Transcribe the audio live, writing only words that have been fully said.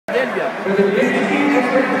Deixa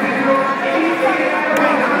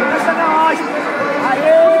na hoste.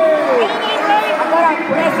 Aê! Agora,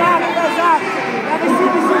 pesado, pesado. Pega em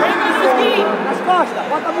cima. Nas costas,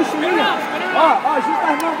 bota a mochilinha. Ó, junta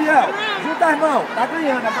as mãos, Biel. Junta as mãos. Tá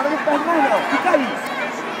ganhando, agora não perde mais não. Fica aí.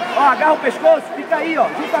 Ó, agarra o pescoço, fica aí, ó.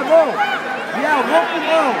 Junta a mão. Biel, mão com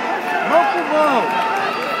mão. Mão com mão.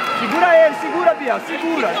 Segura ele, segura, Biel,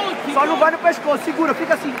 segura. Só não vai no pescoço, segura,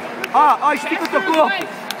 fica assim. Ó, estica o teu corpo.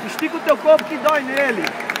 Estica o teu corpo que dói nele.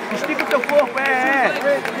 Estica o teu corpo,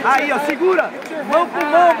 Aí, ó, segura. Mão com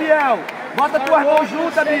mão, Biel. Bota tuas mãos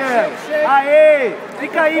juntas, Biel. Aê.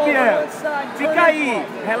 Fica aí, Biel. Fica aí.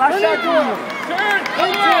 Relaxadinho.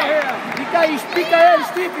 Fica aí, estica ele,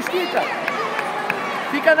 estica.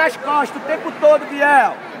 Fica nas costas o tempo todo,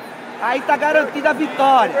 Biel. Aí tá garantida a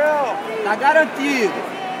vitória. Tá garantido.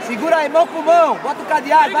 Segura aí, mão com mão. Bota o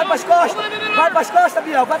cadeado, vai pras costas. Vai pras costas,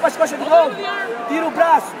 Biel. Vai pras costas de novo. Tira o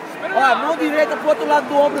braço. Ó, mão direita pro outro lado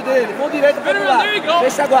do ombro dele. Mão direita pro outro lado.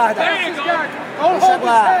 Fecha a guarda. Fecha a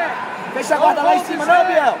guarda. Fecha a guarda lá em cima, não,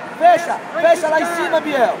 Biel? Fecha lá em cima,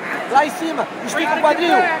 Biel. Lá em cima, estica o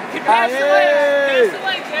quadril. Aê!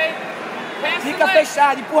 Fica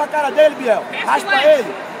fechado, empurra a cara dele, Biel. Raspa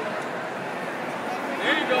ele.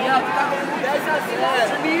 Biel, tu tá ganhando 10 a 0. Put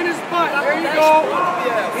your knee in his butt. There you go.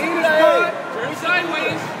 Knee in his butt. Turn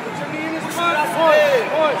sideways. Put your knee in his butt.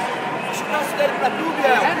 Push. Puxa o braço dele pra tu,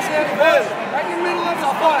 Biel. Right in the middle of his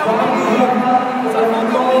butt.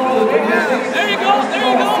 There you go.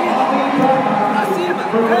 Pra cima.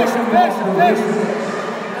 Fecha.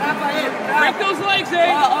 Trava ele. Break those legs,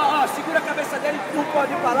 eh? Ó, segura a cabeça dele e tu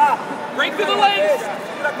pode ir pra lá. Break through the legs.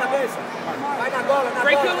 Segura a cabeça. Vai na gola,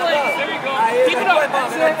 Break through the legs. There you go. Keep it up.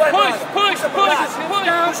 Push. Puxa por baixo,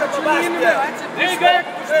 Biel. There you go.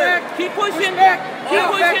 Keep pushing. Keep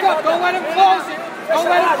pushing. Don't let him close it. Don't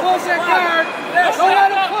let him close that guard. Don't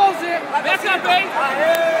let him close it. Back up, babe.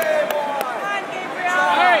 Aê, boy.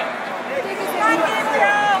 All right.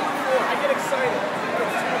 I get excited.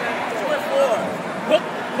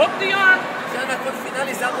 Hook the arm. Jana, quando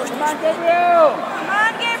finalizar, mostra o Gabriel.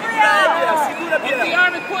 Segura, Hook the Biel.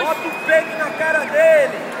 arm and push. Bota o peito na cara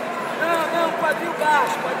dele. Não, quadril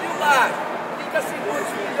baixo. 30 segundos,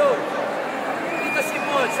 filho. 30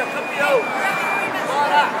 segundos, é campeão.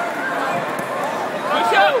 Bora.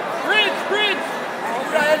 Push out. Bridge.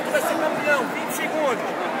 Segura ele que vai ser campeão. 20 segundos.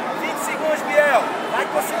 20 segundos, Biel. Vai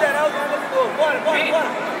considerar o nome de novo. Bora.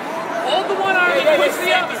 Hold the one arm and push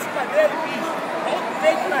the other. Cima dele, bicho.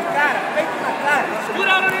 Peito na cara. Scoot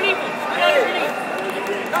out underneath him.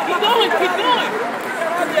 Keep going.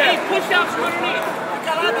 Hey, push out from underneath.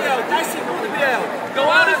 Fica lá, Biel. 10 segundos, Biel. Go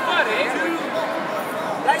out his butt, eh?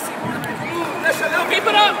 10 segundos, deixa não. Keep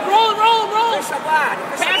it up. Roll. Deixa a guarda.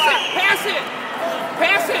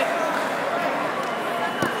 Pass it.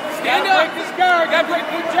 Stand up. Break this guard.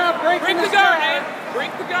 Good job breaking Break the guard, eh?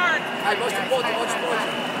 Break the guard. Aí, mostra o ponto. Mostra o ponto.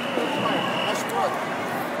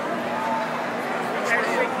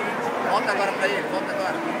 Volta agora pra ele, volta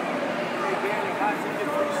agora.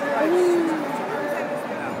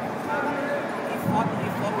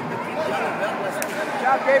 Good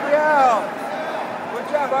job, Gabriel. Good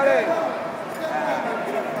job, buddy.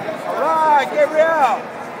 All right, Gabriel.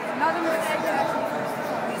 Another mistake.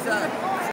 Exato.